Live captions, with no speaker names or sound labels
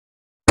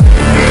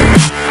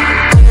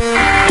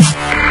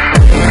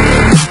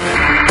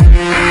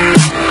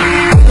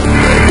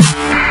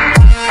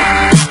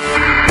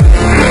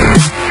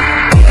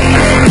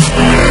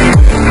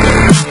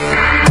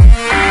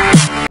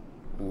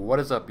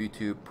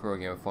YouTube?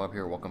 ProGamerFob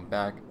here. Welcome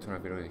back to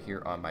another video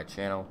here on my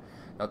channel.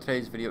 Now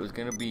today's video is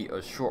going to be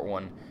a short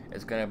one.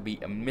 It's going to be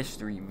a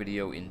mystery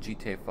video in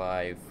GTA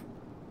 5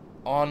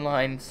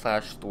 online /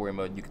 story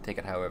mode. You can take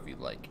it however you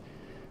like.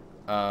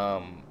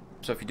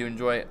 So if you do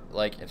enjoy it,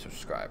 like and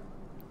subscribe.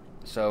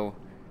 So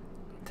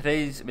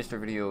today's mystery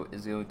video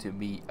is going to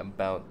be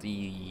about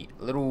the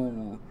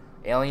little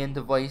alien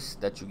device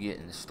that you get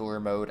in the story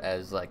mode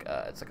as like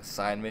it's like a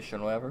side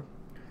mission or whatever.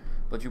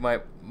 But you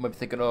might be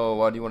thinking, oh,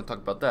 why do you want to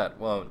talk about that?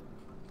 Well,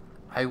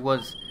 I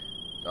was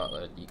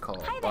you call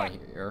it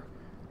Bonnie here.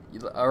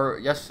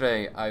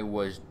 Yesterday I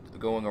was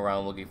going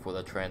around looking for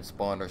the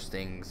transponders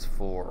things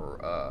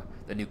for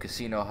the new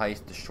casino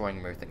heist, destroying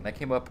everything. And I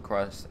came up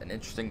across an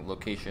interesting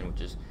location,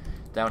 which is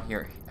down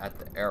here at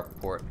the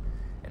airport.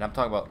 And I'm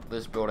talking about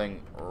this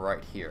building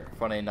right here.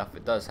 Funny enough,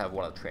 it does have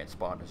one of the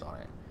transponders on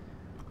it.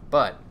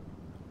 But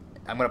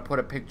I'm gonna put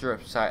a picture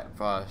of side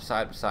by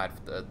side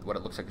what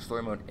it looks like in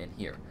story mode in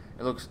here.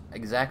 It looks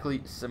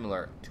exactly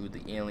similar to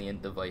the alien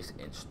device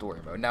in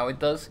story mode. Now it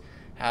does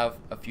have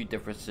a few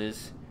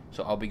differences,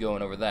 so I'll be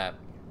going over that.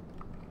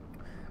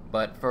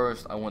 But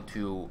first, I want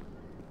to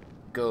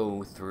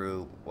go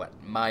through what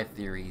my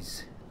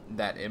theories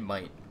that it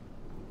might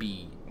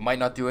be. It might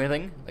not do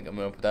anything. Like I'm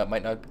gonna put that.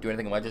 Might not do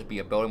anything. It might just be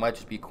a building. It might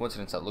just be a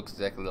coincidence that looks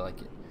exactly like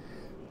it.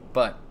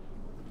 But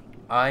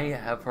I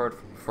have heard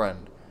from a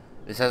friend.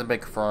 This hasn't been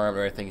confirmed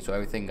or anything, so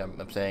everything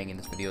I'm saying in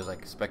this video is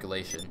like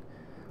speculation.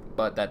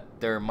 But that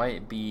there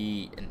might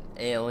be an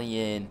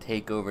alien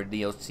takeover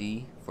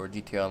DLC for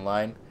GTA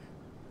Online.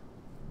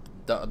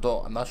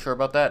 I'm not sure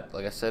about that.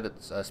 Like I said,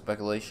 it's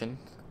speculation,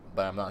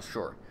 but I'm not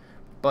sure.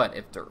 But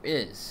if there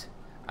is,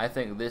 I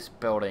think this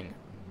building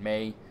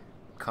may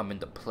come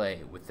into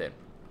play with it.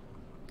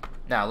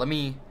 Now let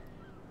me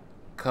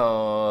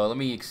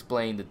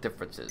explain the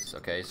differences.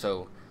 Okay,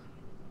 so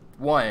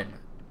one,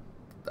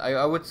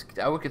 I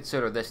would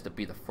consider this to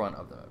be the front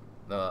of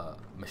the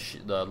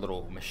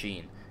little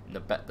machine. And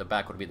the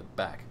back would be the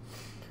back.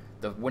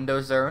 The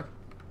windows there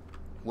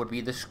would be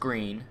the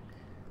screen,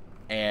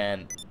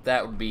 and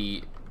that would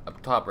be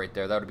up top right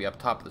there. That would be up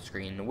top of the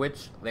screen,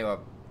 which they are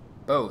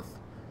both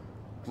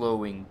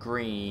glowing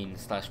green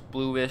 /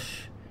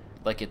 bluish,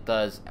 like it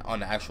does on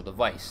the actual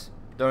device.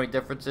 The only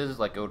difference is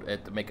like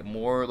to make it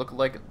more look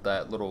like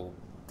that little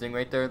thing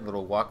right there, the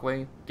little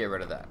walkway. Get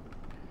rid of that.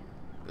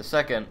 The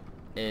second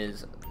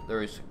is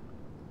there's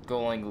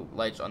glowing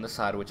lights on the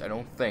side, which I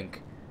don't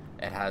think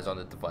it has on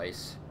the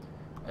device,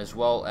 as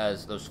well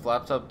as those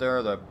flaps up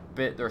there.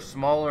 They're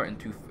smaller and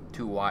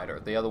too wider.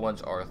 The other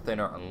ones are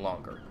thinner and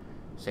longer.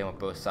 Same with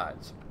both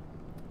sides.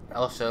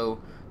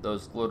 Also,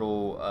 those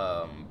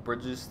little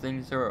bridges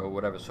things there, or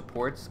whatever,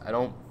 supports. I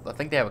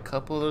think they have a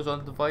couple of those on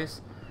the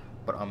device,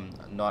 but I'm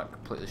not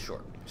completely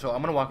sure. So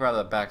I'm gonna walk around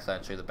to the backside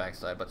and show you the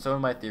backside. But some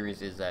of my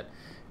theories is that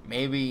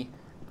maybe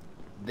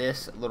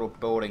this little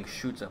building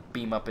shoots a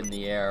beam up in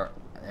the air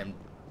and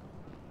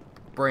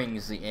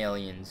brings the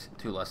aliens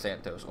to Los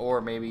Santos,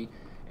 or maybe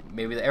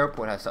the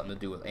airport has something to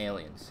do with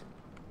aliens.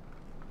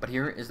 But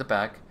here is the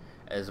back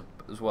as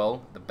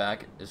well. The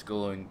back is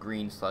glowing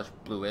green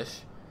 /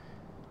 bluish,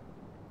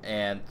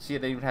 and see,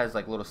 it even has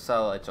like little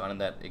satellites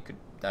on it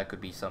that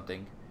could be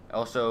something.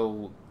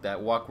 Also, that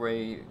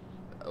walkway,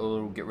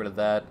 we'll get rid of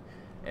that,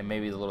 and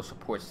maybe the little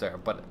supports there.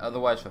 But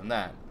otherwise, from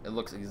that, it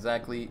looks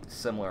exactly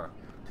similar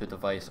to the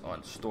device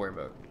on story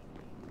mode.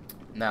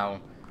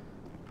 Now,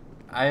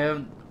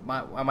 I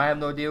might have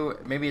no idea.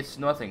 Maybe it's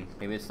nothing.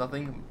 Maybe it's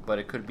nothing, but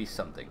it could be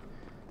something.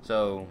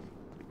 So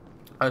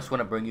I just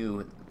want to bring you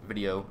a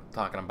video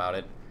talking about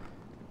it.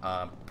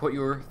 Put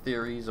your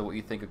theories of what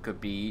you think it could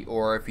be,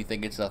 or if you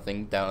think it's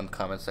nothing, down in the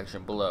comment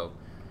section below.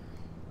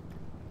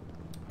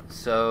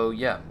 So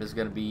yeah, this is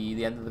gonna be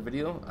the end of the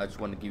video. I just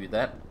wanted to give you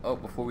that. Oh,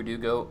 before we do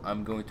go,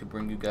 I'm going to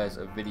bring you guys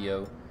a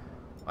video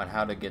on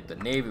how to get the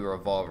Navy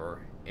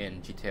revolver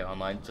in GTA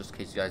Online, just in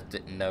case you guys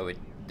didn't know. It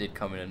did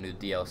come in a new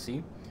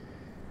DLC.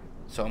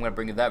 So I'm going to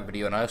bring you that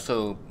video, and I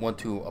also want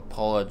to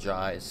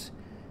apologize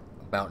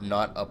about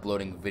not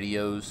uploading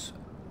videos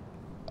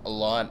a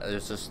lot.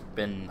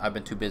 I've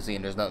been too busy,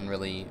 and there's nothing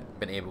really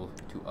been able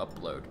to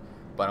upload.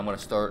 But I'm going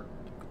to start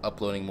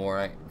uploading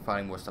more,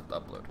 finding more stuff to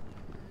upload.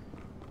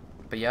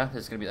 But yeah,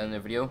 this is going to be the end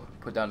of the video.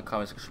 Put down in the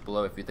comment section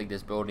below if you think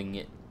this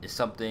building is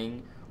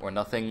something or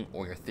nothing,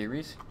 or your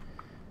theories.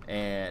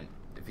 And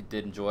if you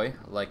did enjoy,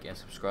 like and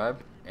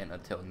subscribe. And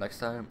until next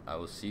time, I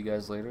will see you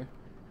guys later.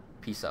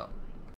 Peace out.